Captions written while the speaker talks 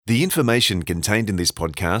The information contained in this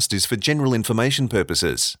podcast is for general information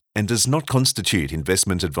purposes and does not constitute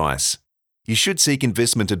investment advice. You should seek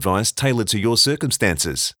investment advice tailored to your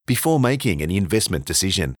circumstances before making any investment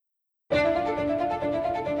decision.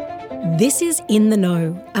 This is In the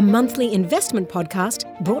Know, a monthly investment podcast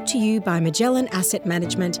brought to you by Magellan Asset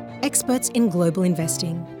Management, experts in global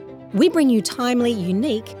investing. We bring you timely,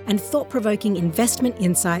 unique and thought-provoking investment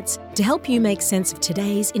insights to help you make sense of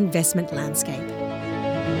today's investment landscape.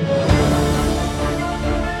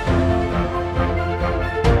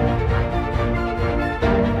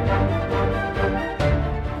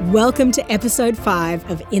 Welcome to episode 5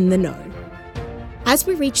 of In the Know. As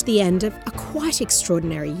we reach the end of a quite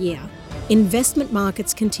extraordinary year, investment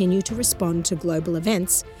markets continue to respond to global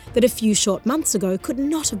events that a few short months ago could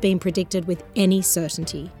not have been predicted with any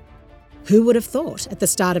certainty. Who would have thought at the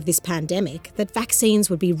start of this pandemic that vaccines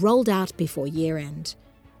would be rolled out before year end?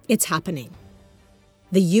 It's happening.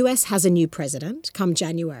 The US has a new president come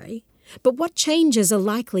January, but what changes are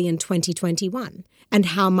likely in 2021 and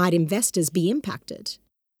how might investors be impacted?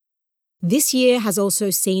 This year has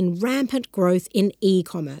also seen rampant growth in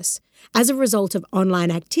e-commerce as a result of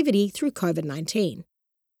online activity through COVID-19.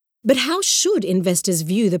 But how should investors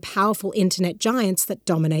view the powerful internet giants that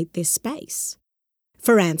dominate this space?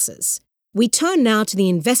 For answers, we turn now to the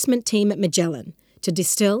investment team at Magellan to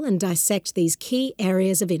distill and dissect these key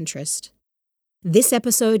areas of interest. This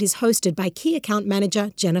episode is hosted by Key Account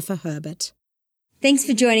Manager Jennifer Herbert. Thanks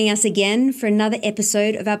for joining us again for another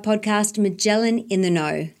episode of our podcast Magellan in the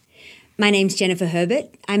Know. My name's Jennifer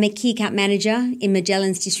Herbert. I'm a Key Account Manager in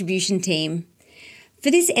Magellan's distribution team.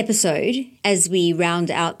 For this episode, as we round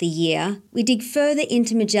out the year, we dig further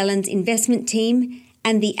into Magellan's investment team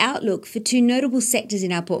and the outlook for two notable sectors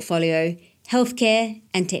in our portfolio, healthcare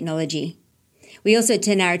and technology. We also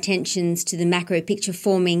turn our attentions to the macro picture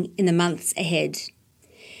forming in the months ahead.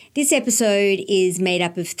 This episode is made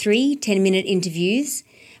up of 3 10-minute interviews.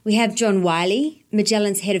 We have John Wiley,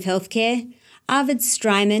 Magellan's Head of Healthcare, Arvid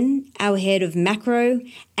Streyman, our Head of Macro,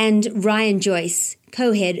 and Ryan Joyce,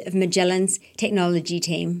 Co-Head of Magellan's Technology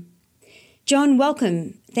team. John,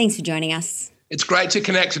 welcome. Thanks for joining us. It's great to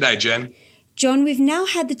connect today, Jen. John, we've now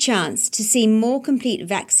had the chance to see more complete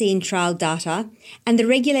vaccine trial data and the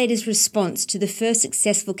regulator's response to the first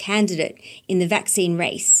successful candidate in the vaccine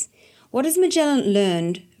race. What has Magellan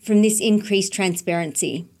learned from this increased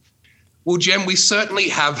transparency? Well, Jen, we certainly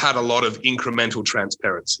have had a lot of incremental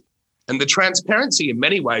transparency. And the transparency in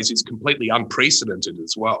many ways is completely unprecedented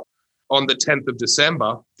as well. On the 10th of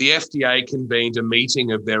December, the FDA convened a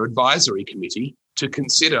meeting of their advisory committee to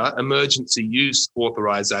consider emergency use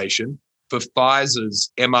authorization for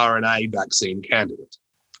Pfizer's mRNA vaccine candidate.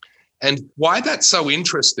 And why that's so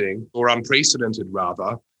interesting, or unprecedented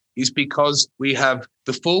rather, is because we have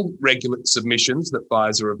the full submissions that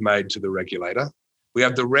Pfizer have made to the regulator. We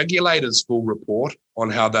have the regulator's full report on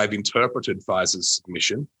how they've interpreted Pfizer's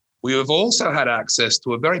submission. We have also had access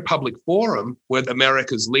to a very public forum where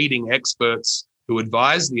America's leading experts who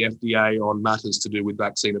advise the FDA on matters to do with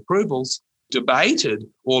vaccine approvals debated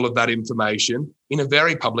all of that information in a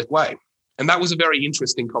very public way. And that was a very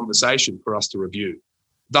interesting conversation for us to review.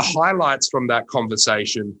 The highlights from that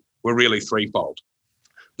conversation were really threefold.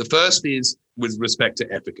 The first is with respect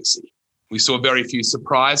to efficacy. We saw very few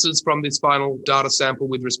surprises from this final data sample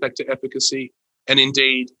with respect to efficacy. And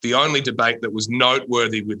indeed, the only debate that was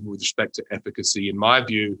noteworthy with respect to efficacy, in my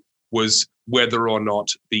view, was whether or not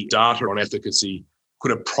the data on efficacy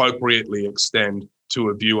could appropriately extend to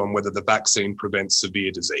a view on whether the vaccine prevents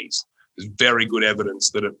severe disease. There's very good evidence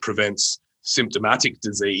that it prevents symptomatic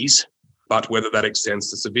disease, but whether that extends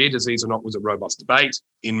to severe disease or not was a robust debate.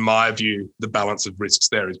 In my view, the balance of risks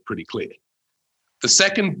there is pretty clear. The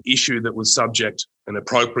second issue that was subject, and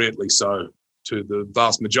appropriately so, to the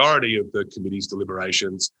vast majority of the committee's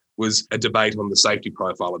deliberations was a debate on the safety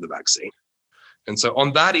profile of the vaccine. And so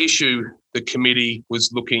on that issue, the committee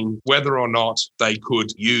was looking whether or not they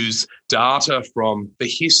could use data from the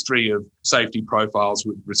history of safety profiles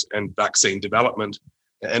and vaccine development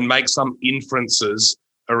and make some inferences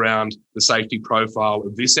around the safety profile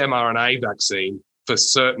of this mRNA vaccine for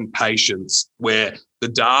certain patients where the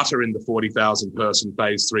data in the 40,000 person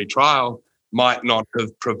phase 3 trial might not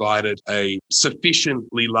have provided a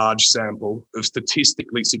sufficiently large sample of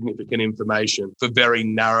statistically significant information for very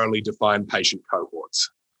narrowly defined patient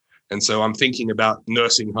cohorts. And so I'm thinking about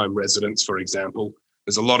nursing home residents, for example.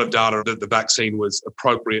 There's a lot of data that the vaccine was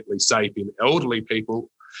appropriately safe in elderly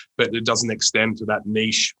people, but it doesn't extend to that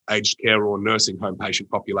niche aged care or nursing home patient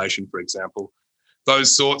population, for example.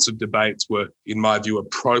 Those sorts of debates were, in my view,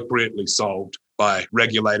 appropriately solved by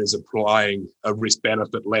regulators applying a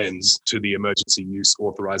risk-benefit lens to the emergency use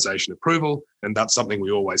authorization approval, and that's something we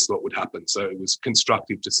always thought would happen. So it was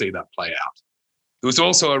constructive to see that play out. There was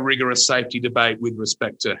also a rigorous safety debate with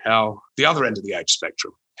respect to how the other end of the age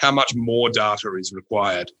spectrum, how much more data is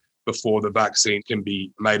required before the vaccine can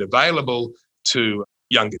be made available to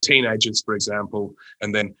younger teenagers, for example.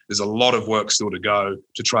 And then there's a lot of work still to go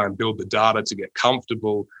to try and build the data to get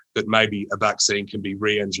comfortable that maybe a vaccine can be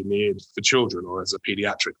re-engineered for children or as a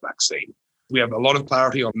pediatric vaccine. We have a lot of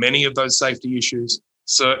clarity on many of those safety issues.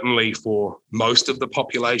 Certainly for most of the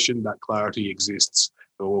population, that clarity exists,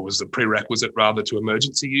 or was the prerequisite rather to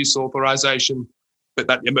emergency use authorization. But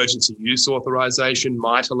that emergency use authorization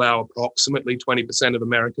might allow approximately 20% of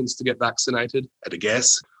Americans to get vaccinated, at a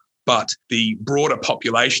guess. But the broader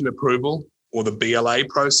population approval, or the BLA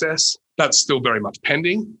process, that's still very much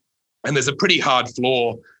pending. And there's a pretty hard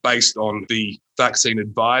floor based on the Vaccine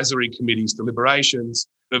Advisory Committee's deliberations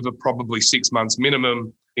of a probably 6 months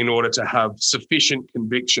minimum in order to have sufficient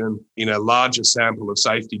conviction in a larger sample of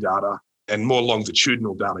safety data and more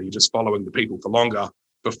longitudinal data. You're just following the people for longer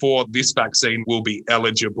before this vaccine will be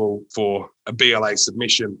eligible for a BLA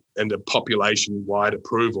submission and a population-wide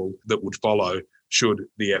approval that would follow should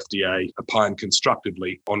the FDA opine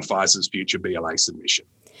constructively on Pfizer's future BLA submission.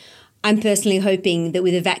 I'm personally hoping that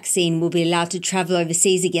with a vaccine we'll be allowed to travel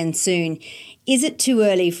overseas again soon. Is it too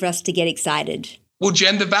early for us to get excited? Well,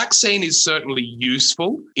 Jen, the vaccine is certainly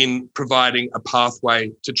useful in providing a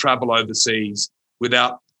pathway to travel overseas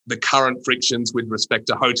without the current frictions with respect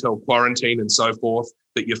to hotel quarantine and so forth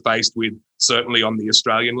that you're faced with, certainly on the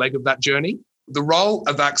Australian leg of that journey. The role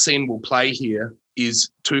a vaccine will play here is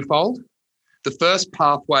twofold. The first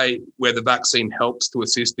pathway where the vaccine helps to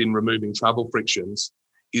assist in removing travel frictions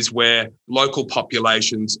is where local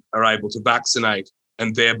populations are able to vaccinate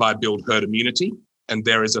and thereby build herd immunity. And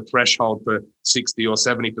there is a threshold for 60 or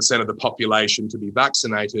 70% of the population to be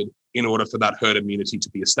vaccinated in order for that herd immunity to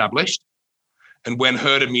be established. And when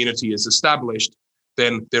herd immunity is established,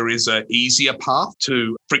 then there is an easier path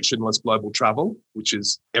to frictionless global travel, which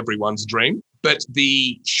is everyone's dream. But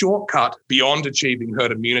the shortcut beyond achieving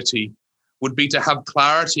herd immunity would be to have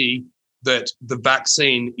clarity that the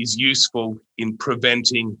vaccine is useful in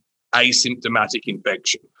preventing asymptomatic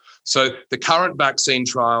infection. So the current vaccine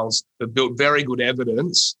trials have built very good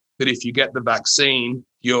evidence that if you get the vaccine,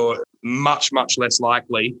 you're much, much less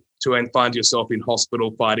likely to find yourself in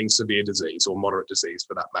hospital fighting severe disease or moderate disease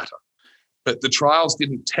for that matter. But the trials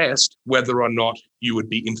didn't test whether or not you would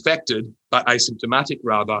be infected, but asymptomatic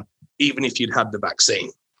rather, even if you'd had the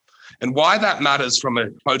vaccine. And why that matters from a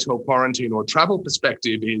hotel quarantine or travel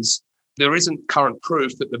perspective is there isn't current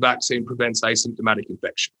proof that the vaccine prevents asymptomatic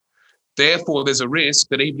infection. Therefore, there's a risk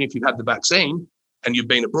that even if you've had the vaccine and you've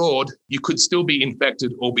been abroad, you could still be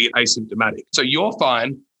infected, albeit asymptomatic. So you're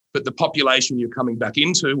fine, but the population you're coming back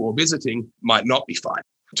into or visiting might not be fine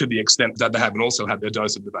to the extent that they haven't also had their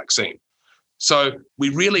dose of the vaccine. So we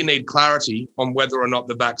really need clarity on whether or not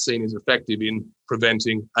the vaccine is effective in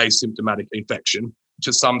preventing asymptomatic infection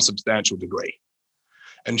to some substantial degree.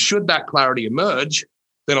 And should that clarity emerge,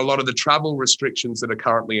 then a lot of the travel restrictions that are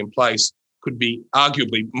currently in place could be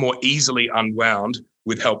arguably more easily unwound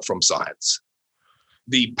with help from science.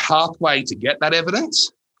 The pathway to get that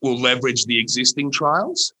evidence will leverage the existing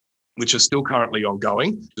trials, which are still currently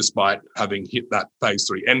ongoing, despite having hit that phase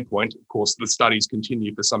 3 endpoint. Of course, the studies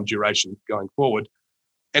continue for some duration going forward.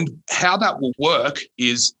 And how that will work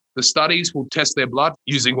is the studies will test their blood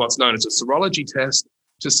using what's known as a serology test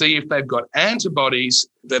to see if they've got antibodies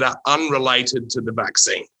that are unrelated to the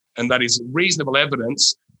vaccine. And that is reasonable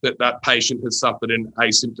evidence that that patient has suffered an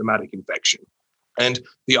asymptomatic infection. And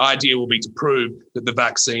the idea will be to prove that the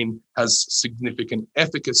vaccine has significant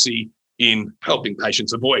efficacy in helping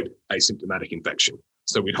patients avoid asymptomatic infection.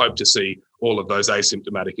 So we'd hope to see all of those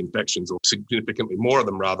asymptomatic infections, or significantly more of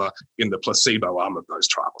them rather, in the placebo arm of those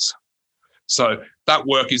trials. So that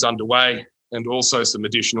work is underway, and also some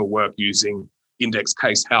additional work using index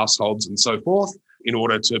case households and so forth in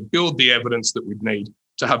order to build the evidence that we'd need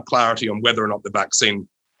to have clarity on whether or not the vaccine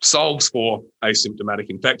solves for asymptomatic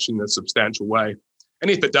infection in a substantial way. And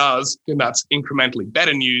if it does, then that's incrementally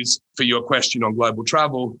better news for your question on global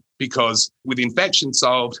travel, because with infection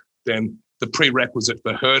solved, then the prerequisite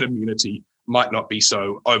for herd immunity might not be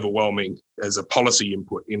so overwhelming as a policy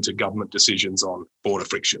input into government decisions on border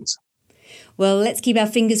frictions. Well, let's keep our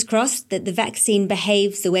fingers crossed that the vaccine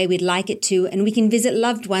behaves the way we'd like it to, and we can visit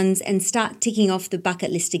loved ones and start ticking off the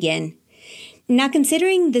bucket list again. Now,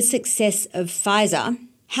 considering the success of Pfizer,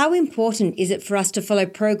 how important is it for us to follow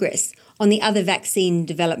progress on the other vaccine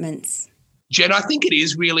developments? Jen, I think it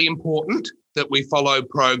is really important that we follow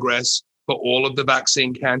progress for all of the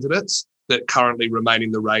vaccine candidates that currently remain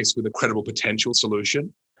in the race with a credible potential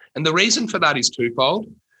solution. And the reason for that is twofold.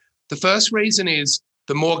 The first reason is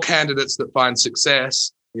the more candidates that find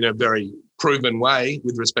success in a very proven way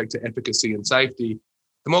with respect to efficacy and safety,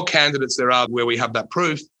 the more candidates there are where we have that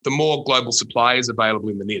proof, the more global supply is available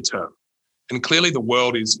in the near term. And clearly the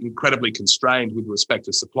world is incredibly constrained with respect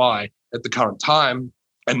to supply at the current time,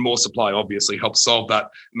 and more supply obviously helps solve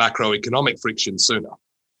that macroeconomic friction sooner.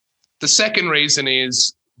 The second reason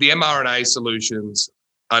is the mRNA solutions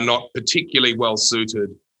are not particularly well suited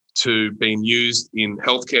to being used in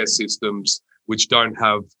healthcare systems which don't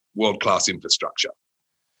have world-class infrastructure.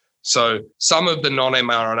 So some of the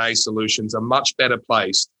non-mRNA solutions are much better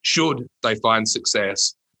placed, should they find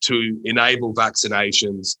success, to enable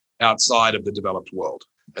vaccinations outside of the developed world.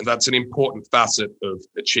 And that's an important facet of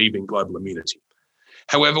achieving global immunity.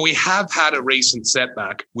 However, we have had a recent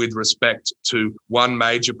setback with respect to one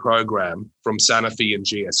major program from Sanofi and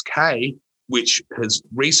GSK, which has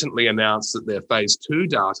recently announced that their phase 2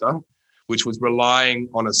 data, which was relying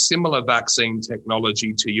on a similar vaccine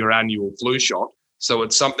technology to your annual flu shot, so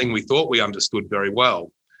it's something we thought we understood very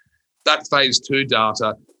well. That phase 2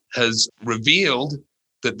 data has revealed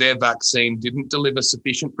that their vaccine didn't deliver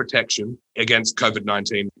sufficient protection against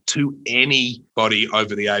COVID-19 to anybody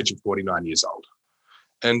over the age of 49 years old.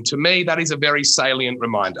 And to me, that is a very salient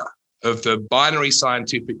reminder of the binary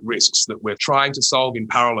scientific risks that we're trying to solve in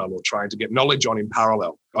parallel, or trying to get knowledge on in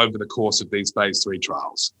parallel over the course of these phase 3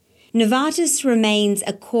 trials. Novartis remains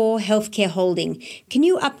a core healthcare holding. Can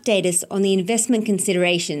you update us on the investment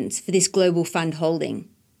considerations for this global fund holding?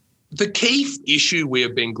 The key issue we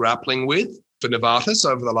have been grappling with for Novartis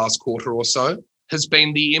over the last quarter or so has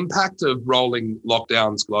been the impact of rolling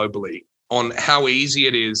lockdowns globally on how easy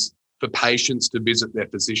it is for patients to visit their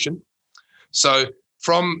physician. So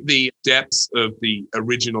from the depths of the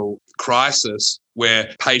original crisis,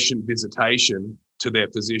 where patient visitation to their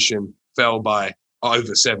physician fell by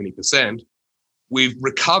over 70%, we've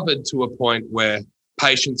recovered to a point where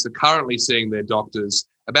patients are currently seeing their doctors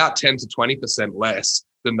about 10 to 20% less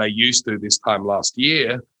than they used to this time last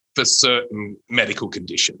year for certain medical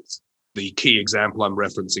conditions. The key example I'm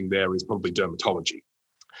referencing there is probably dermatology.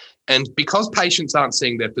 And because patients aren't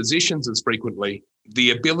seeing their physicians as frequently,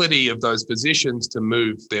 the ability of those physicians to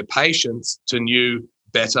move their patients to new,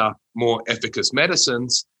 better, more efficacious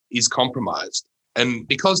medicines is compromised. And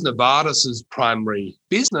because Novartis's primary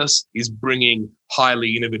business is bringing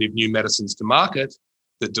highly innovative new medicines to market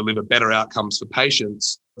that deliver better outcomes for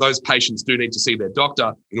patients, those patients do need to see their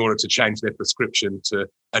doctor in order to change their prescription to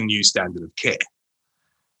a new standard of care.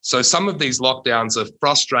 So some of these lockdowns are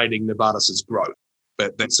frustrating Novartis's growth,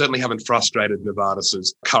 but they certainly haven't frustrated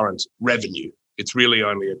Novartis's current revenue. It's really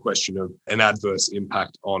only a question of an adverse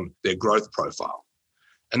impact on their growth profile.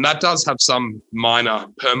 And that does have some minor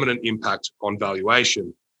permanent impact on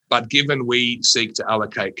valuation. But given we seek to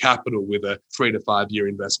allocate capital with a 3 to 5 year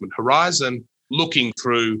investment horizon, looking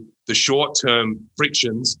through the short-term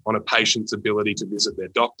frictions on a patient's ability to visit their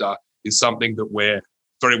doctor is something that we're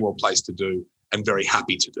very well placed to do and very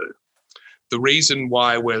happy to do. The reason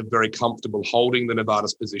why we're very comfortable holding the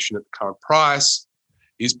Novartis position at the current price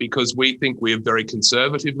is because we think we have very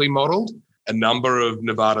conservatively modelled a number of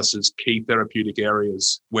Novartis's key therapeutic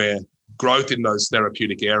areas where growth in those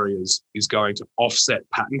therapeutic areas is going to offset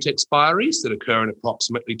patent expiries that occur in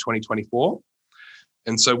approximately 2024.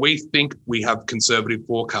 And so we think we have conservative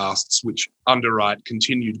forecasts which underwrite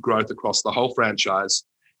continued growth across the whole franchise,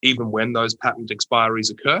 even when those patent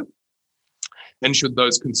expiries occur. And should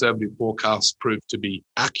those conservative forecasts prove to be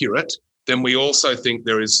accurate, then we also think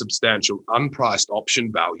there is substantial unpriced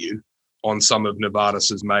option value on some of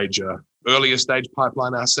Novartis's major earlier stage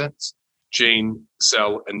pipeline assets, gene,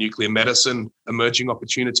 cell, and nuclear medicine emerging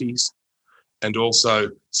opportunities, and also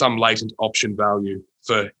some latent option value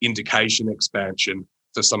for indication expansion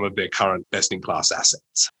for some of their current best-in-class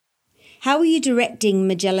assets. How are you directing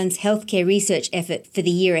Magellan's healthcare research effort for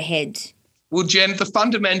the year ahead? Well, Jen, the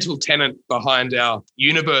fundamental tenet behind our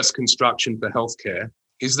universe construction for healthcare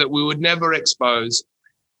is that we would never expose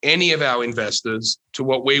any of our investors to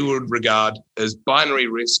what we would regard as binary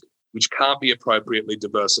risk, which can't be appropriately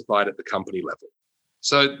diversified at the company level.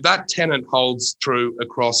 So that tenet holds true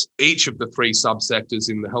across each of the 3 subsectors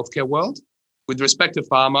in the healthcare world. With respect to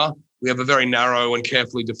pharma, we have a very narrow and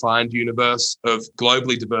carefully defined universe of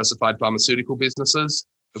globally diversified pharmaceutical businesses.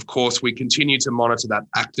 Of course, we continue to monitor that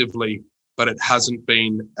actively, but it hasn't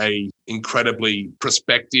been an incredibly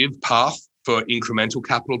prospective path for incremental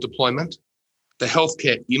capital deployment. The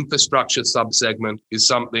healthcare infrastructure subsegment is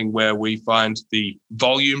something where we find the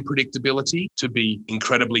volume predictability to be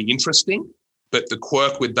incredibly interesting, But the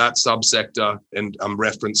quirk with that subsector, and I'm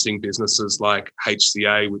referencing businesses like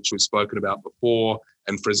HCA, which we've spoken about before,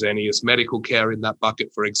 and Fresenius Medical Care in that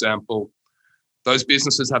bucket, for example, those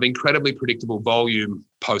businesses have incredibly predictable volume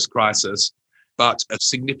post-crisis, but a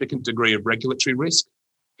significant degree of regulatory risk,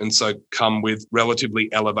 and so come with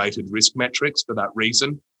relatively elevated risk metrics for that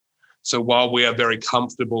reason. So while we are very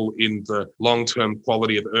comfortable in the long-term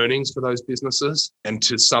quality of earnings for those businesses, and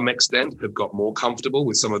to some extent have got more comfortable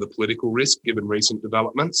with some of the political risk given recent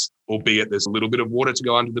developments, albeit there's a little bit of water to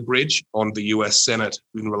go under the bridge on the US Senate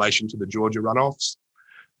in relation to the Georgia runoffs,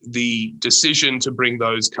 the decision to bring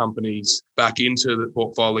those companies back into the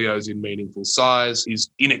portfolios in meaningful size is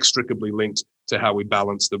inextricably linked to how we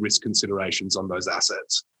balance the risk considerations on those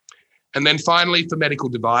assets. And then finally, for medical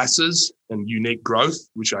devices and unique growth,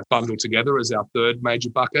 which I bundle together as our third major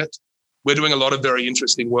bucket, we're doing a lot of very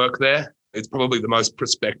interesting work there. It's probably the most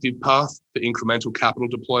prospective path for incremental capital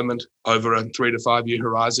deployment over a 3 to 5 year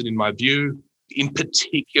horizon, in my view. In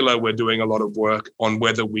particular, we're doing a lot of work on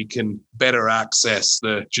whether we can better access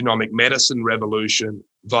the genomic medicine revolution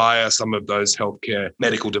via some of those healthcare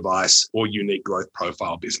medical device or unique growth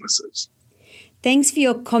profile businesses. Thanks for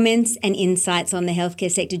your comments and insights on the healthcare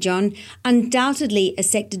sector, John. Undoubtedly a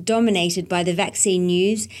sector dominated by the vaccine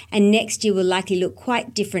news, and next year will likely look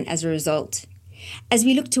quite different as a result. As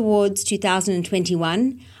we look towards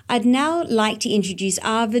 2021, I'd now like to introduce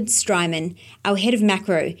Arvid Streimann, our head of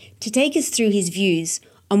macro, to take us through his views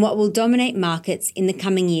on what will dominate markets in the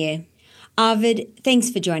coming year. Arvid, thanks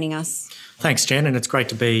for joining us. Thanks, Jen, and it's great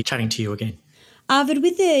to be chatting to you again. Arvid,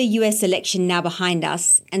 with the US election now behind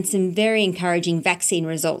us and some very encouraging vaccine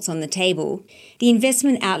results on the table, the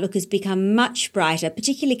investment outlook has become much brighter,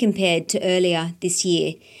 particularly compared to earlier this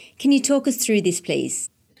year. Can you talk us through this, please?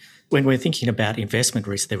 When we're thinking about investment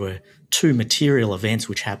risk, there were two material events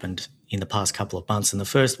which happened in the past couple of months. And the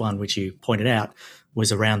first one, which you pointed out,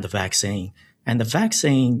 was around the vaccine. And the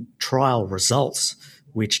vaccine trial results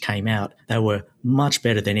which came out, they were much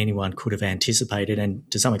better than anyone could have anticipated. And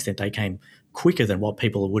to some extent, they came quicker than what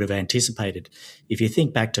people would have anticipated. If you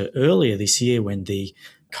think back to earlier this year when the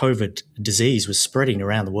COVID disease was spreading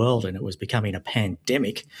around the world and it was becoming a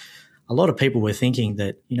pandemic, a lot of people were thinking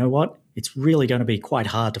that, you know what, it's really going to be quite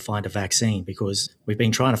hard to find a vaccine because we've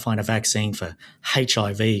been trying to find a vaccine for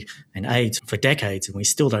HIV and AIDS for decades and we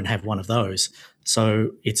still don't have one of those.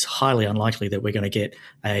 So it's highly unlikely that we're going to get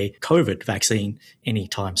a COVID vaccine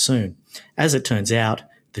anytime soon. As it turns out,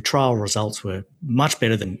 the trial results were much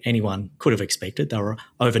better than anyone could have expected. They were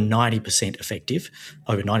over 90% effective,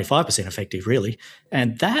 over 95% effective, really.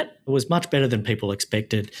 And that was much better than people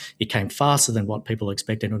expected. It came faster than what people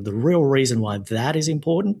expected. And the real reason why that is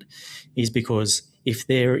important is because if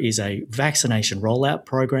there is a vaccination rollout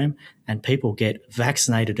program and people get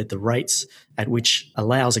vaccinated at the rates at which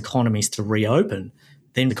allows economies to reopen,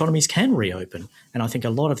 then economies can reopen. And I think a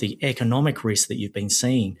lot of the economic risk that you've been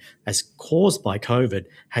seeing as caused by COVID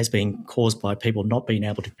has been caused by people not being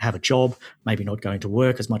able to have a job, maybe not going to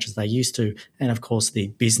work as much as they used to, and of course the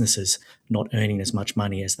businesses not earning as much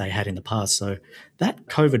money as they had in the past. So that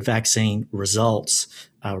COVID vaccine results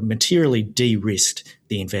materially de-risked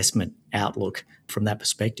the investment outlook from that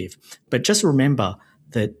perspective. But just remember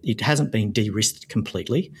that it hasn't been de-risked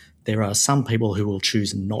completely. There are some people who will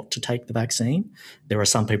choose not to take the vaccine. There are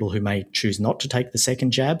some people who may choose not to take the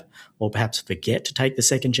second jab or perhaps forget to take the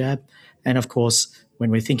second jab. And of course,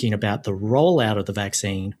 when we're thinking about the rollout of the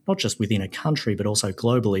vaccine, not just within a country, but also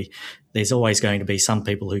globally, there's always going to be some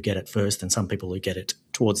people who get it first and some people who get it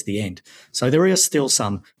towards the end. So there are still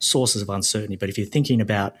some sources of uncertainty. But if you're thinking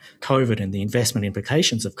about COVID and the investment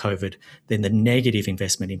implications of COVID, then the negative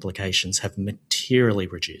investment implications have materially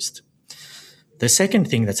reduced. The second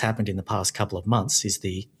thing that's happened in the past couple of months is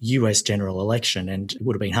the US general election, and it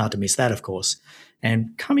would have been hard to miss that, of course.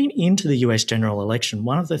 And coming into the US general election,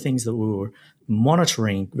 one of the things that we were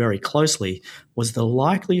monitoring very closely was the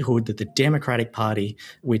likelihood that the Democratic Party,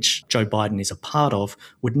 which Joe Biden is a part of,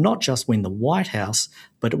 would not just win the White House,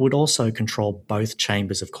 but it would also control both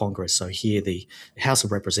chambers of Congress, so here the House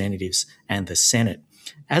of Representatives and the Senate.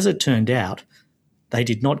 As it turned out, they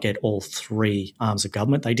did not get all three arms of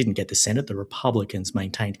government. They didn't get the Senate. The Republicans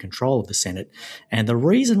maintained control of the Senate. And the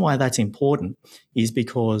reason why that's important is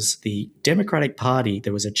because the Democratic Party,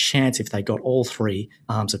 there was a chance if they got all three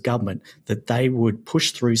arms of government that they would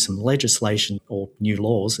push through some legislation or new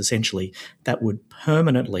laws, essentially, that would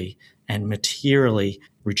permanently and materially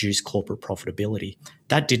reduce corporate profitability.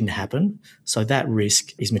 That didn't happen, so that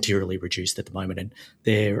risk is materially reduced at the moment, and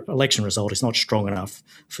their election result is not strong enough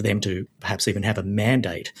for them to perhaps even have a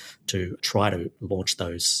mandate to try to launch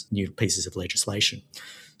those new pieces of legislation.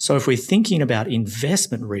 So if we're thinking about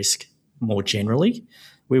investment risk more generally,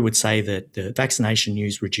 we would say that the vaccination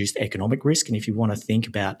news reduced economic risk. And if you want to think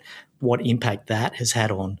about what impact that has had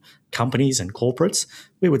on companies and corporates,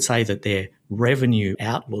 we would say that their revenue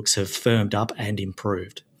outlooks have firmed up and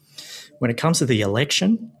improved. When it comes to the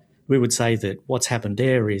election, we would say that what's happened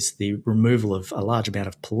there is the removal of a large amount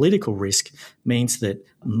of political risk means that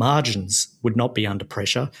margins would not be under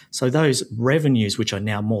pressure. So those revenues, which are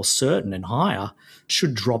now more certain and higher,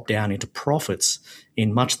 should drop down into profits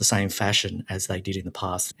in much the same fashion as they did in the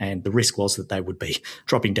past. And the risk was that they would be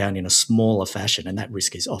dropping down in a smaller fashion, and that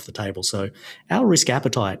risk is off the table. So our risk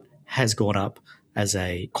appetite has gone up as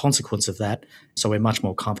a consequence of that. So we're much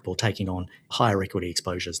more comfortable taking on higher equity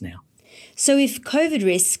exposures now. So if COVID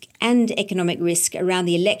risk and economic risk around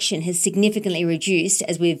the election has significantly reduced,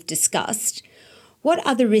 as we've discussed, what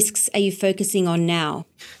other risks are you focusing on now?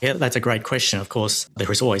 Yeah, that's a great question. Of course,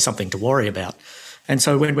 there is always something to worry about. And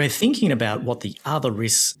so when we're thinking about what the other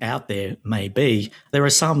risks out there may be, there are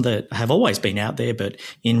some that have always been out there, but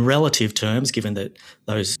in relative terms, given that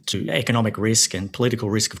those two, economic risk and political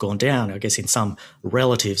risk, have gone down, I guess in some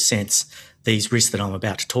relative sense, these risks that I'm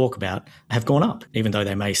about to talk about have gone up, even though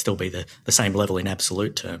they may still be the same level in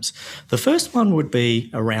absolute terms. The first one would be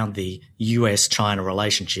around the US-China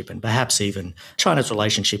relationship, and perhaps even China's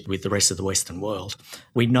relationship with the rest of the Western world.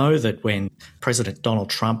 We know that when President Donald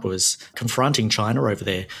Trump was confronting China over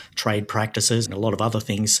their trade practices and a lot of other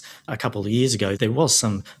things a couple of years ago, there was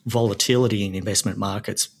some volatility in investment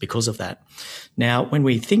markets because of that. Now, when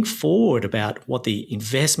we think forward about what the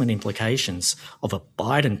investment implications of a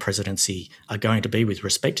Biden presidency are going to be with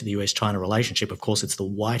respect to the US-China relationship, of course, it's the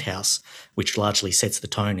White House which largely sets the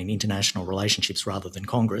tone in international relationships rather than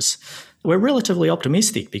Congress. We're relatively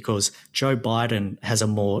optimistic because Joe Biden has a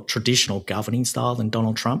more traditional governing style than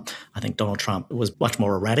Donald Trump. I think Donald Trump was much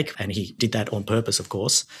more erratic, and he did that on purpose, of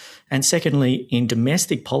course. And secondly, in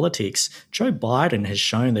domestic politics, Joe Biden has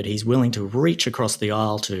shown that he's willing to reach across the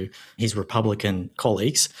aisle to his Republican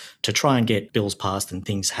colleagues to try and get bills passed and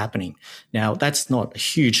things happening. Now, that's not a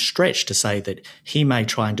huge stretch to say that he may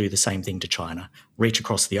try and do the same thing to China, reach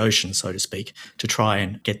across the ocean, so to speak, to try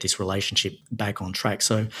and get this relationship back on track.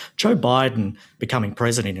 So Joe Biden becoming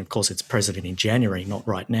president, and of course it's president in January, not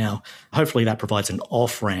right now, hopefully that provides an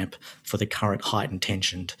off-ramp for the current heightened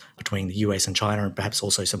tension between the US and China, and perhaps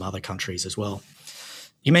also some other countries as well.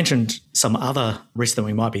 You mentioned some other risks that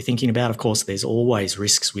we might be thinking about. Of course, there's always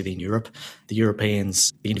risks within Europe. The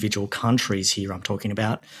Europeans, the individual countries here I'm talking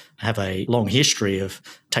about, have a long history of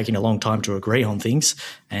taking a long time to agree on things,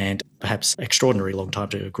 and perhaps extraordinary long time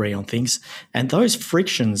to agree on things. And those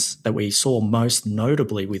frictions that we saw most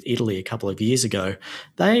notably with Italy a couple of years ago,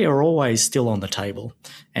 they are always still on the table.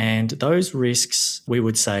 And those risks, we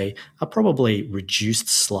would say, are probably reduced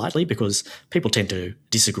slightly because people tend to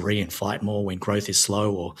disagree and fight more when growth is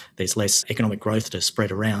slow or there's less economic growth to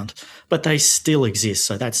spread around. But they still exist.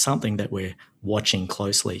 So that's something that we're watching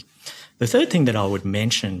closely. The third thing that I would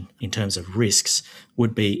mention in terms of risks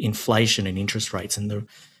would be inflation and interest rates. And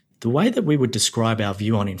the way that we would describe our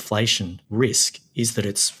view on inflation risk is that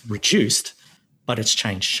it's reduced, but it's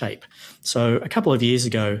changed shape. So a couple of years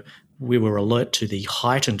ago, we were alert to the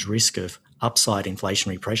heightened risk of upside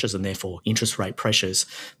inflationary pressures and therefore interest rate pressures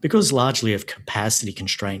because largely of capacity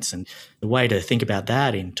constraints. And the way to think about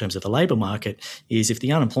that in terms of the labour market is if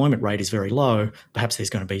the unemployment rate is very low, perhaps there's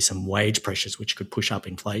going to be some wage pressures which could push up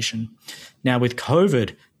inflation. Now with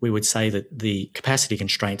COVID, we would say that the capacity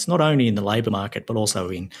constraints, not only in the labour market, but also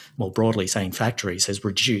in more broadly saying factories, has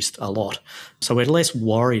reduced a lot. So we're less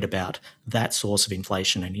worried about that source of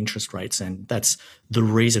inflation and interest rates. And that's the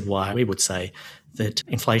reason why we would say that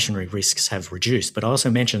inflationary risks have reduced. But I also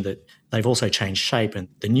mentioned that they've also changed shape. And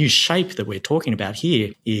the new shape that we're talking about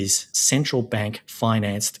here is central bank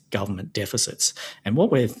financed government deficits. And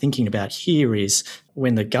what we're thinking about here is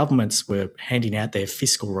when the governments were handing out their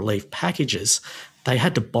fiscal relief packages, they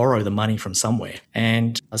had to borrow the money from somewhere.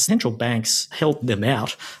 And central banks helped them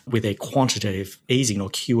out with their quantitative easing or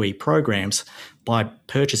QE programs by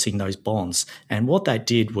purchasing those bonds. And what that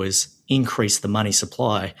did was increase the money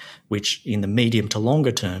supply, which in the medium to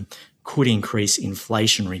longer term could increase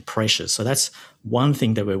inflationary pressures. So that's one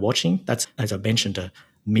thing that we're watching. That's, as I mentioned, a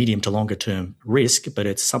medium to longer term risk, but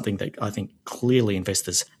it's something that I think clearly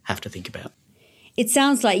investors have to think about. It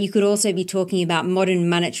sounds like you could also be talking about modern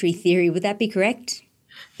monetary theory. Would that be correct?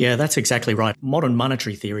 Yeah, that's exactly right. Modern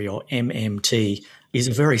monetary theory, or MMT, is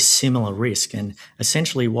a very similar risk. And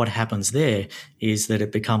essentially what happens there is that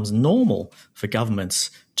it becomes normal for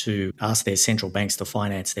governments to ask their central banks to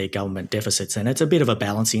finance their government deficits. And it's a bit of a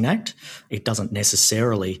balancing act. It doesn't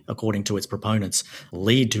necessarily, according to its proponents,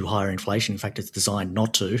 lead to higher inflation. In fact, it's designed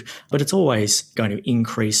not to, but it's always going to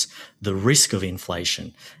increase the risk of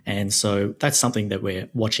inflation. And so that's something that we're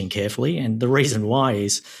watching carefully. And the reason why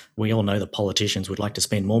is we all know that politicians would like to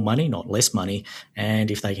spend more money, not less money. And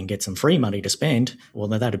if they can get some free money to spend, well,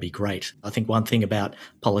 then that'd be great. I think one thing about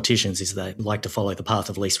politicians is they like to follow the path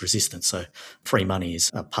of least resistance. So free money is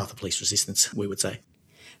a path of least resistance, we would say.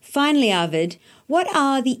 Finally, Arvid, what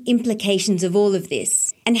are the implications of all of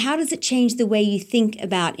this? And how does it change the way you think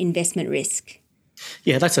about investment risk?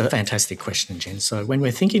 Yeah, that's a fantastic question, Jen. So when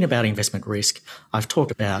we're thinking about investment risk, I've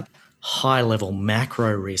talked about high-level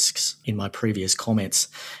macro risks in my previous comments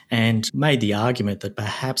and made the argument that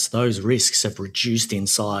perhaps those risks have reduced in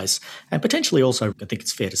size and potentially also, I think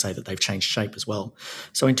it's fair to say that they've changed shape as well.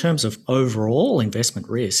 So in terms of overall investment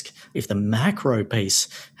risk, if the macro piece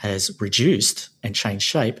has reduced and changed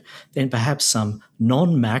shape, then perhaps some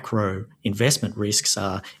non-macro investment risks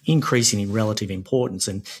are increasing in relative importance.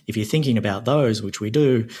 And if you're thinking about those, which we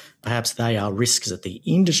do, perhaps they are risks at the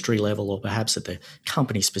industry level or perhaps at the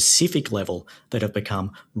company-specific level that have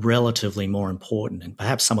become relatively more important. And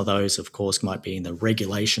perhaps some of those, of course, might be in the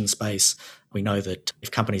regulation space. We know that if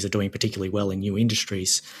companies are doing particularly well in new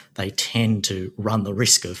industries, they tend to run the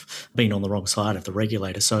risk of being on the wrong side of the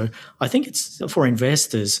regulator. So I think it's for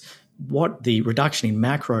investors, what the reduction in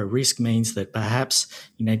macro risk means that perhaps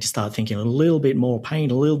you need to start thinking a little bit more, paying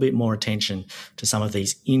a little bit more attention to some of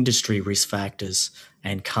these industry risk factors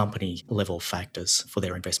and company level factors for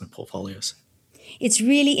their investment portfolios. It's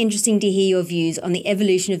really interesting to hear your views on the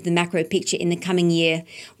evolution of the macro picture in the coming year,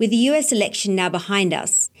 with the US election now behind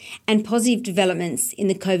us and positive developments in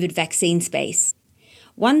the COVID vaccine space.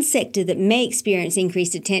 One sector that may experience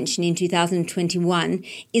increased attention in 2021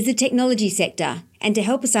 is the technology sector. And to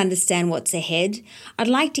help us understand what's ahead, I'd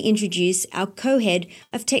like to introduce our co-head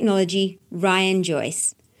of technology, Ryan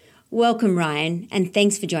Joyce. Welcome, Ryan, and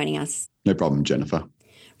thanks for joining us. No problem, Jennifer.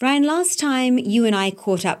 Ryan, last time you and I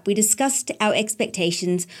caught up, we discussed our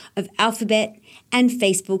expectations of Alphabet and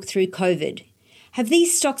Facebook through COVID. Have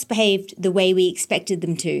these stocks behaved the way we expected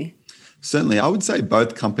them to? Certainly, I would say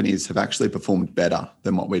both companies have actually performed better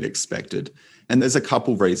than what we'd expected. And there's a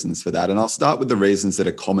couple reasons for that. And I'll start with the reasons that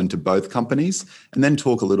are common to both companies and then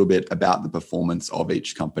talk a little bit about the performance of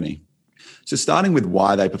each company. So starting with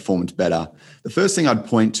why they performed better, the first thing I'd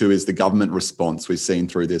point to is the government response we've seen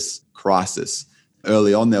through this crisis.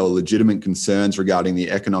 Early on, there were legitimate concerns regarding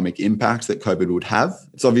the economic impact that COVID would have.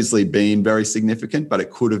 It's obviously been very significant, but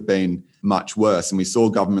it could have been much worse. And we saw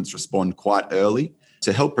governments respond quite early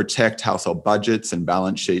to help protect household budgets and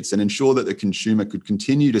balance sheets and ensure that the consumer could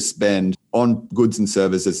continue to spend on goods and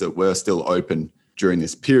services that were still open during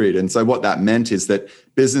this period. And so what that meant is that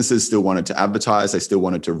businesses still wanted to advertise, they still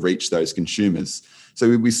wanted to reach those consumers.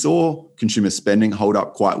 So we saw consumer spending hold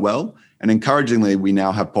up quite well. And encouragingly, we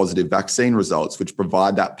now have positive vaccine results, which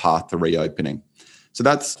provide that path to reopening. So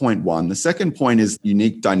that's point one. The second point is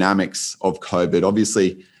unique dynamics of COVID.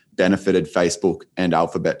 Obviously, benefited Facebook and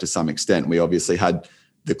Alphabet to some extent. We obviously had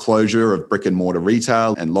the closure of brick and mortar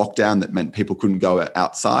retail and lockdown that meant people couldn't go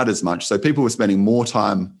outside as much. So people were spending more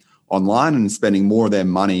time online and spending more of their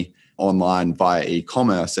money online via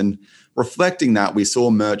e-commerce. And reflecting that, we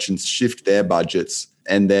saw merchants shift their budgets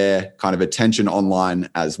and their kind of attention online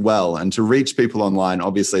as well. And to reach people online,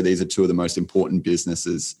 obviously, these are two of the most important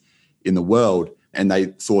businesses in the world, and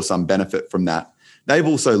they saw some benefit from that. They've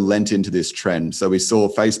also lent into this trend. So we saw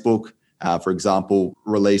Facebook, for example,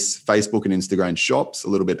 release Facebook and Instagram shops a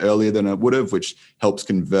little bit earlier than it would have, which helps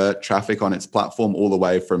convert traffic on its platform all the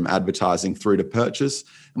way from advertising through to purchase.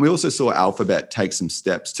 And we also saw Alphabet take some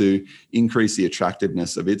steps to increase the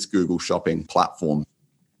attractiveness of its Google Shopping platform.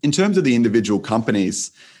 In terms of the individual companies,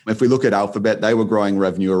 if we look at Alphabet, they were growing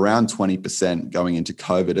revenue around 20% going into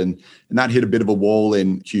COVID. And that hit a bit of a wall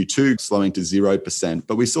in Q2, slowing to 0%.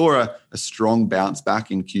 But we saw a strong bounce back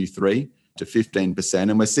in Q3 to 15%.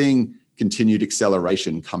 And we're seeing continued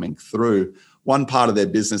acceleration coming through. One part of their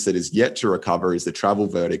business that is yet to recover is the travel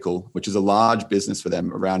vertical, which is a large business for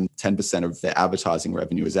them. Around 10% of their advertising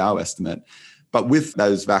revenue is our estimate. But with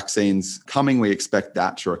those vaccines coming, we expect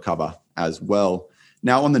that to recover as well.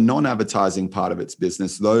 Now, on the non-advertising part of its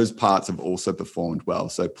business, those parts have also performed well.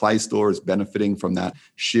 So Play Store is benefiting from that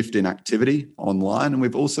shift in activity online. And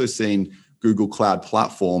we've also seen Google Cloud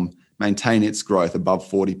Platform maintain its growth above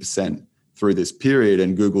 40% through this period.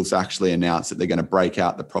 And Google's actually announced that they're going to break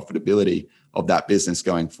out the profitability of that business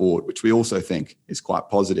going forward, which we also think is quite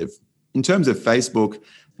positive. In terms of Facebook,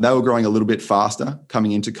 They were growing a little bit faster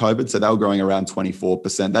coming into COVID. So they were growing around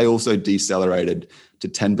 24%. They also decelerated to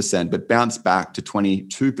 10%, but bounced back to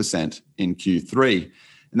 22% in Q3.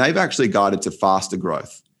 And they've actually guided to faster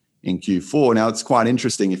growth in Q4. Now, it's quite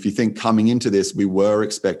interesting. If you think coming into this, we were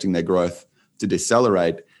expecting their growth to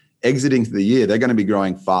decelerate. Exiting the year, they're going to be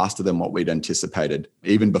growing faster than what we'd anticipated,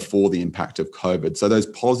 even before the impact of COVID. So those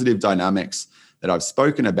positive dynamics that I've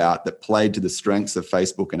spoken about that played to the strengths of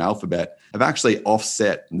Facebook and Alphabet have actually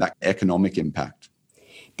offset that economic impact.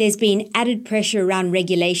 There's been added pressure around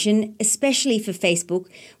regulation, especially for Facebook,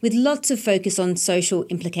 with lots of focus on social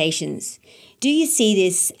implications. Do you see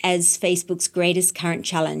this as Facebook's greatest current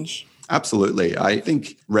challenge? Absolutely. I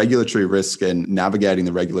think regulatory risk and navigating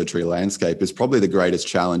the regulatory landscape is probably the greatest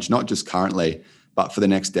challenge, not just currently, but for the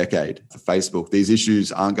next decade for Facebook. These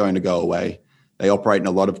issues aren't going to go away. They operate in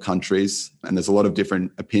a lot of countries, and there's a lot of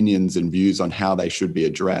different opinions and views on how they should be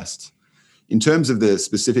addressed. In terms of the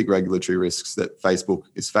specific regulatory risks that Facebook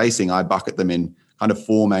is facing, I bucket them in kind of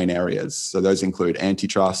four main areas. So those include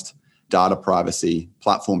antitrust, data privacy,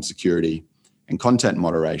 platform security, and content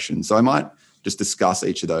moderation. So I might just discuss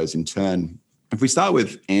each of those in turn. If we start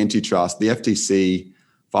with antitrust, the FTC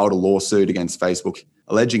filed a lawsuit against Facebook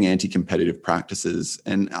alleging anti-competitive practices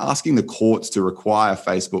and asking the courts to require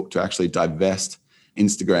Facebook to actually divest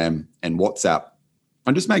Instagram and WhatsApp.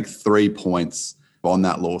 I'll just make 3 points on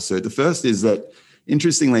that lawsuit. The first is that,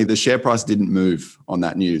 interestingly, the share price didn't move on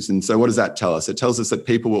that news. And so what does that tell us? It tells us that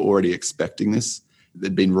people were already expecting this.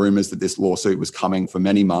 There'd been rumors that this lawsuit was coming for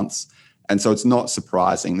many months. And so it's not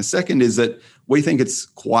surprising. The second is that we think it's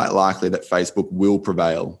quite likely that Facebook will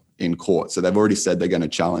prevail in court. So they've already said they're going to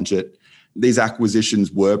challenge it. These acquisitions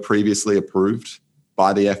were previously approved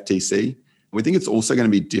by the FTC. We think it's also going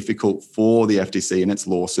to be difficult for the FTC in its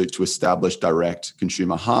lawsuit to establish direct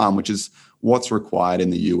consumer harm, which is what's required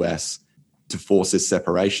in the US to force this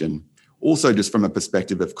separation. Also, just from a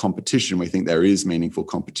perspective of competition, we think there is meaningful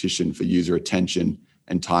competition for user attention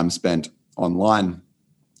and time spent online.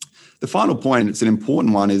 The final point, it's an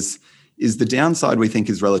important one, is the downside we think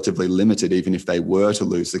is relatively limited, even if they were to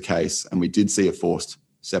lose the case and we did see a forced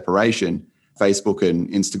separation. Facebook and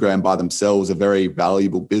Instagram by themselves are very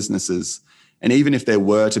valuable businesses. And even if there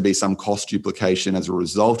were to be some cost duplication as a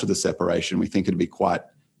result of the separation, we think it'd be quite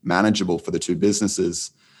manageable for the two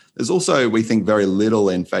businesses. There's also, we think, very little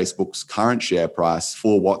in Facebook's current share price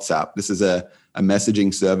for WhatsApp. This is a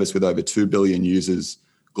messaging service with over 2 billion users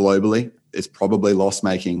globally. It's probably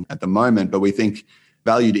loss-making at the moment, but we think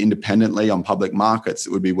valued independently on public markets,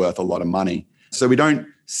 it would be worth a lot of money. So we don't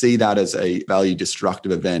see that as a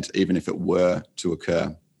value-destructive event, even if it were to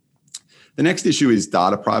occur. The next issue is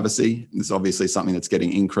data privacy. This is obviously something that's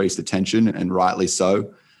getting increased attention, and rightly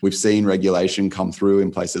so. We've seen regulation come through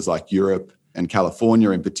in places like Europe and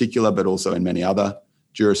California in particular, but also in many other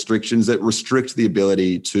jurisdictions that restrict the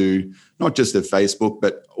ability to, not just of Facebook,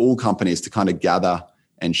 but all companies to kind of gather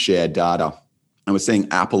and share data. And we're seeing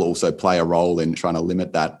Apple also play a role in trying to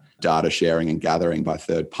limit that data sharing and gathering by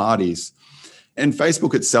third parties. And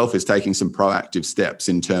Facebook itself is taking some proactive steps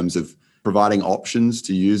in terms of providing options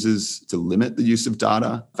to users to limit the use of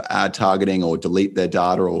data for ad targeting or delete their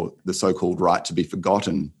data, or the so-called right to be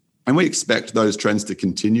forgotten. And we expect those trends to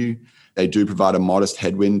continue. They do provide a modest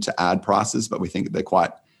headwind to ad prices, but we think they're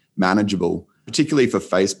quite manageable, particularly for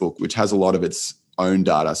Facebook, which has a lot of its own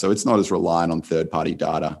data. So it's not as reliant on third-party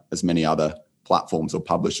data as many other platforms or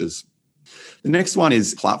publishers. The next one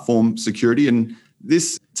is platform security. And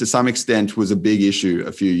this, to some extent, was a big issue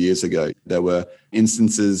a few years ago. There were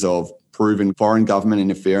instances of proven foreign government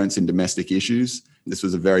interference in domestic issues. This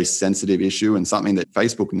was a very sensitive issue and something that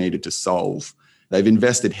Facebook needed to solve. They've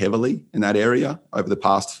invested heavily in that area over the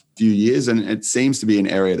past few years, and it seems to be an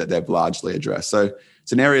area that they've largely addressed. So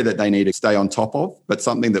it's an area that they need to stay on top of, but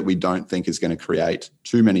something that we don't think is going to create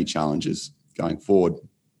too many challenges going forward.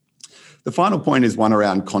 The final point is one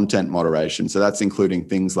around content moderation. So that's including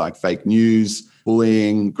things like fake news,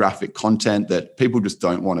 bullying, graphic content that people just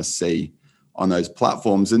don't want to see on those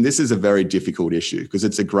platforms. And this is a very difficult issue because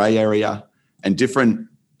it's a gray area, and different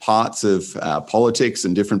parts of politics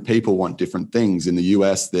and different people want different things. In the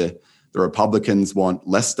US, the Republicans want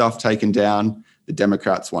less stuff taken down. The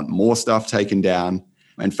Democrats want more stuff taken down.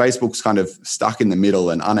 And Facebook's kind of stuck in the middle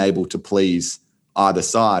and unable to please either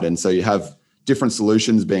side. And so you have different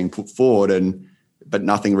solutions being put forward, but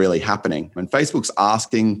nothing really happening. And Facebook's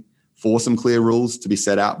asking for some clear rules to be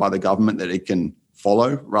set out by the government that it can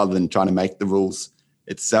follow rather than trying to make the rules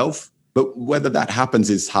itself. But whether that happens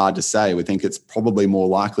is hard to say. We think it's probably more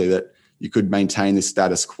likely that you could maintain the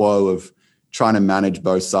status quo of trying to manage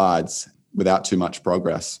both sides without too much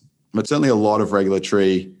progress. but certainly a lot of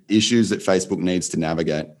regulatory issues that Facebook needs to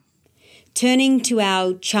navigate. Turning to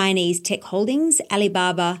our Chinese tech holdings,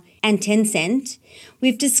 Alibaba and Tencent,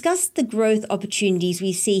 we've discussed the growth opportunities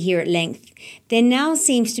we see here at length. There now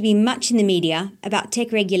seems to be much in the media about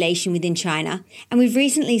tech regulation within China, and we've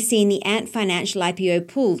recently seen the Ant Financial IPO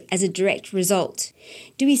pulled as a direct result.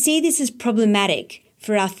 Do we see this as problematic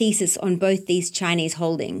for our thesis on both these Chinese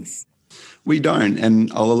holdings? We don't, and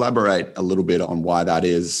I'll elaborate a little bit on why that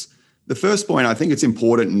is. The first point, I think it's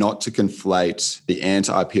important not to conflate the Ant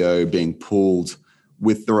IPO being pulled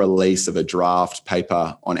with the release of a draft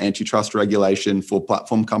paper on antitrust regulation for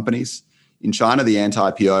platform companies. In China, the Ant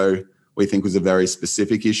IPO, we think, was a very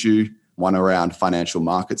specific issue, one around financial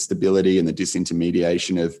market stability and the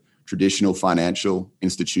disintermediation of traditional financial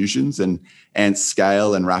institutions. And Ant's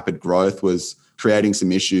scale and rapid growth was creating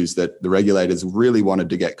some issues that the regulators really wanted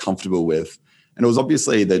to get comfortable with. And it was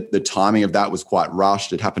obviously that the timing of that was quite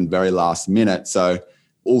rushed. It happened very last minute. So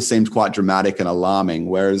all seemed quite dramatic and alarming.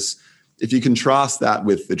 Whereas if you contrast that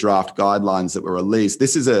with the draft guidelines that were released,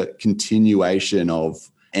 this is a continuation of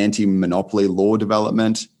anti-monopoly law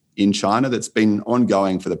development in China that's been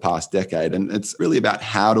ongoing for the past decade. And it's really about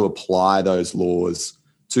how to apply those laws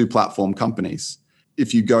to platform companies.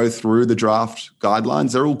 If you go through the draft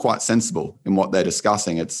guidelines, they're all quite sensible in what they're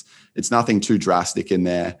discussing. It's nothing too drastic in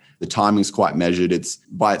there. The timing's quite measured. It's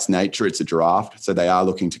by its nature, it's a draft. So they are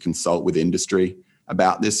looking to consult with industry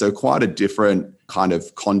about this. So quite a different kind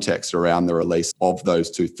of context around the release of those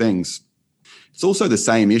two things. It's also the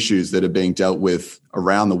same issues that are being dealt with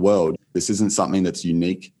around the world. This isn't something that's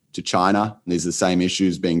unique to China. These are the same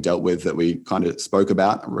issues being dealt with that we kind of spoke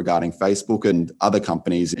about regarding Facebook and other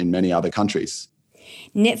companies in many other countries.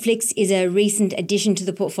 Netflix is a recent addition to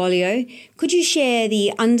the portfolio. Could you share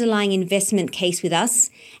the underlying investment case with us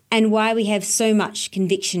and why we have so much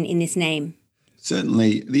conviction in this name?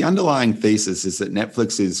 Certainly. The underlying thesis is that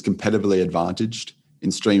Netflix is competitively advantaged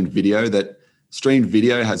in streamed video, that streamed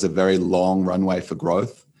video has a very long runway for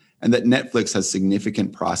growth, and that Netflix has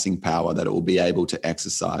significant pricing power that it will be able to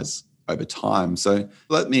exercise over time. So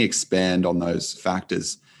let me expand on those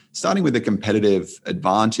factors. Starting with the competitive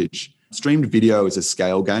advantage, streamed video is a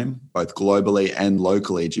scale game, both globally and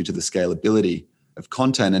locally, due to the scalability of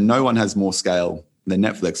content. And no one has more scale than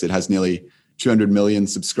Netflix. It has nearly 200 million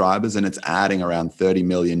subscribers, and it's adding around 30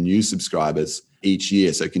 million new subscribers each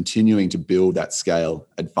year. So continuing to build that scale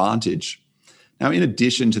advantage. Now, in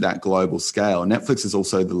addition to that global scale, Netflix is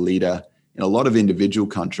also the leader in a lot of individual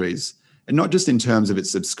countries, and not just in terms of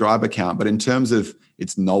its subscriber count, but in terms of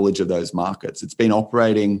its knowledge of those markets. It's been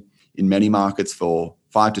operating in many markets for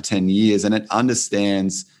 5 to 10 years, and it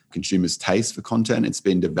understands consumers' taste for content. It's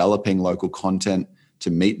been developing local content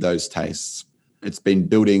to meet those tastes. It's been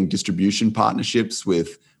building distribution partnerships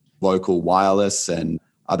with local wireless and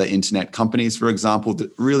other internet companies, for example,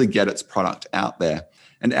 to really get its product out there.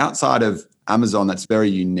 And outside of Amazon, that's very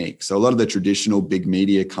unique. So a lot of the traditional big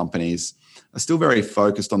media companies are still very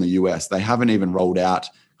focused on the US. They haven't even rolled out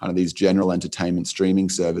kind of these general entertainment streaming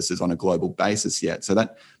services on a global basis yet. So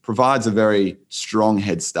that provides a very strong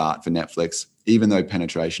head start for Netflix, even though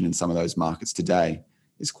penetration in some of those markets today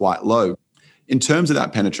is quite low. In terms of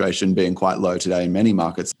that penetration being quite low today in many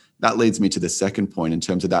markets, that leads me to the second point in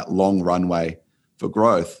terms of that long runway for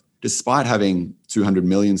growth. Despite having 200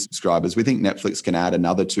 million subscribers, we think Netflix can add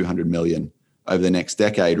another 200 million over the next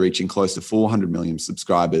decade, reaching close to 400 million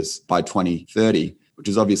subscribers by 2030, which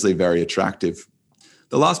is obviously very attractive.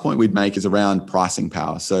 The last point we'd make is around pricing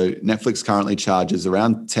power. So Netflix currently charges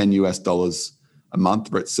around $10 a month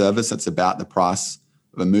for its service. That's about the price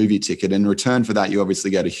of a movie ticket. In return for that, you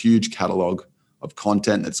obviously get a huge catalog of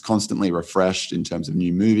content that's constantly refreshed in terms of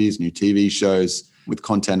new movies, new TV shows, with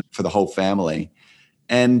content for the whole family.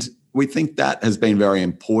 And we think that has been very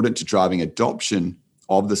important to driving adoption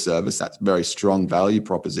of the service. That's a very strong value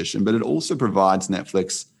proposition, but it also provides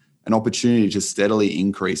Netflix an opportunity to steadily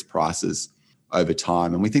increase prices over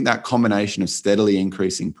time. And we think that combination of steadily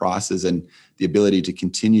increasing prices and the ability to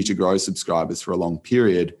continue to grow subscribers for a long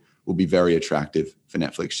period will be very attractive for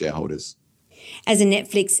Netflix shareholders. As a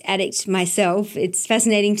Netflix addict myself, it's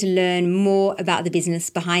fascinating to learn more about the business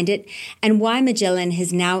behind it and why Magellan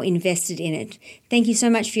has now invested in it. Thank you so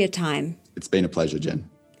much for your time. It's been a pleasure, Jen.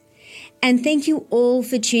 And thank you all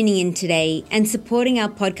for tuning in today and supporting our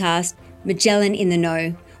podcast, Magellan in the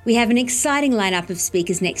Know. We have an exciting lineup of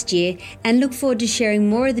speakers next year and look forward to sharing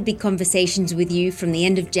more of the big conversations with you from the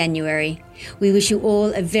end of January. We wish you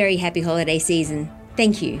all a very happy holiday season.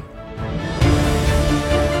 Thank you.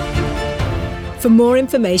 For more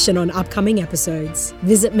information on upcoming episodes,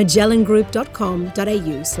 visit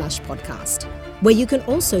magellangroup.com.au/podcast. where you can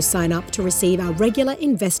also sign up to receive our regular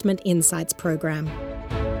Investment Insights program.